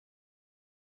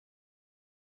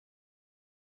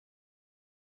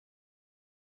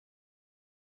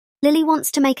Lily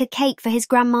wants to make a cake for his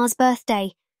grandma's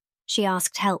birthday. She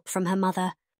asked help from her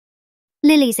mother.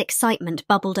 Lily's excitement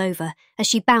bubbled over as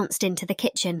she bounced into the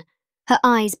kitchen, her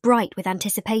eyes bright with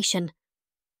anticipation.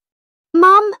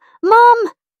 "Mum!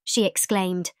 Mum!" she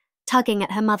exclaimed, tugging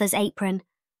at her mother's apron.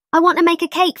 "I want to make a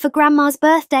cake for Grandma's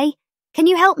birthday. Can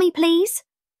you help me, please?"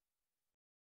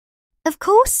 "Of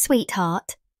course,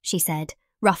 sweetheart," she said,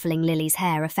 ruffling Lily's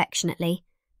hair affectionately.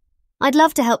 "I'd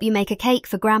love to help you make a cake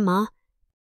for Grandma."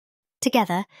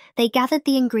 Together, they gathered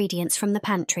the ingredients from the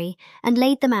pantry and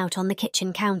laid them out on the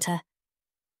kitchen counter.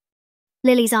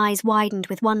 Lily's eyes widened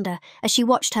with wonder as she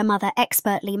watched her mother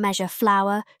expertly measure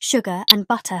flour, sugar, and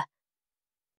butter.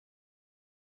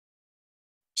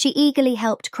 She eagerly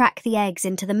helped crack the eggs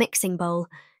into the mixing bowl,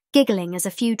 giggling as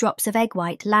a few drops of egg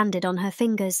white landed on her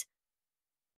fingers.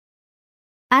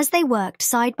 As they worked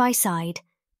side by side,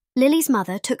 Lily's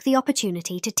mother took the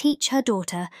opportunity to teach her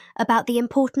daughter about the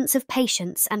importance of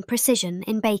patience and precision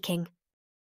in baking.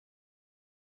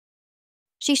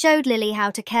 She showed Lily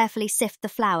how to carefully sift the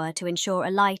flour to ensure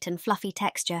a light and fluffy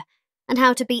texture, and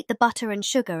how to beat the butter and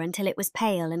sugar until it was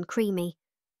pale and creamy.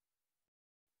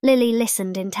 Lily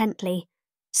listened intently,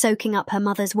 soaking up her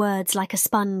mother's words like a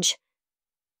sponge.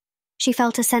 She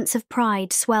felt a sense of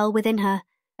pride swell within her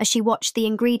as she watched the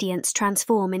ingredients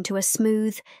transform into a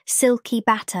smooth, silky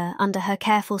batter under her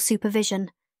careful supervision.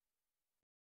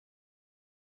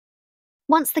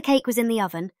 Once the cake was in the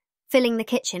oven, filling the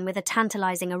kitchen with a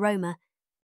tantalizing aroma,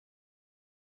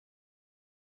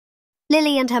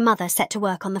 Lily and her mother set to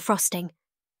work on the frosting.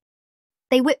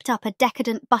 They whipped up a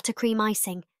decadent buttercream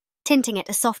icing, tinting it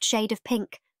a soft shade of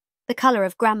pink, the colour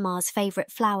of Grandma's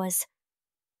favourite flowers.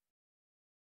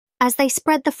 As they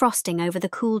spread the frosting over the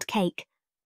cooled cake,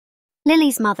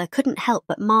 Lily's mother couldn't help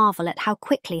but marvel at how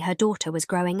quickly her daughter was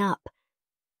growing up.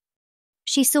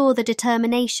 She saw the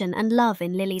determination and love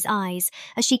in Lily's eyes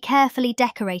as she carefully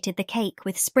decorated the cake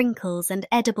with sprinkles and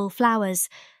edible flowers,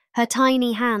 her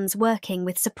tiny hands working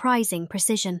with surprising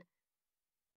precision.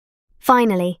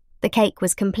 Finally, the cake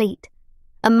was complete,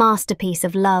 a masterpiece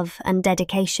of love and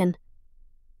dedication.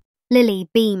 Lily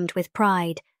beamed with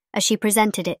pride as she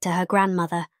presented it to her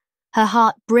grandmother, her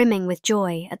heart brimming with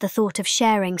joy at the thought of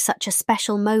sharing such a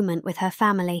special moment with her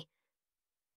family.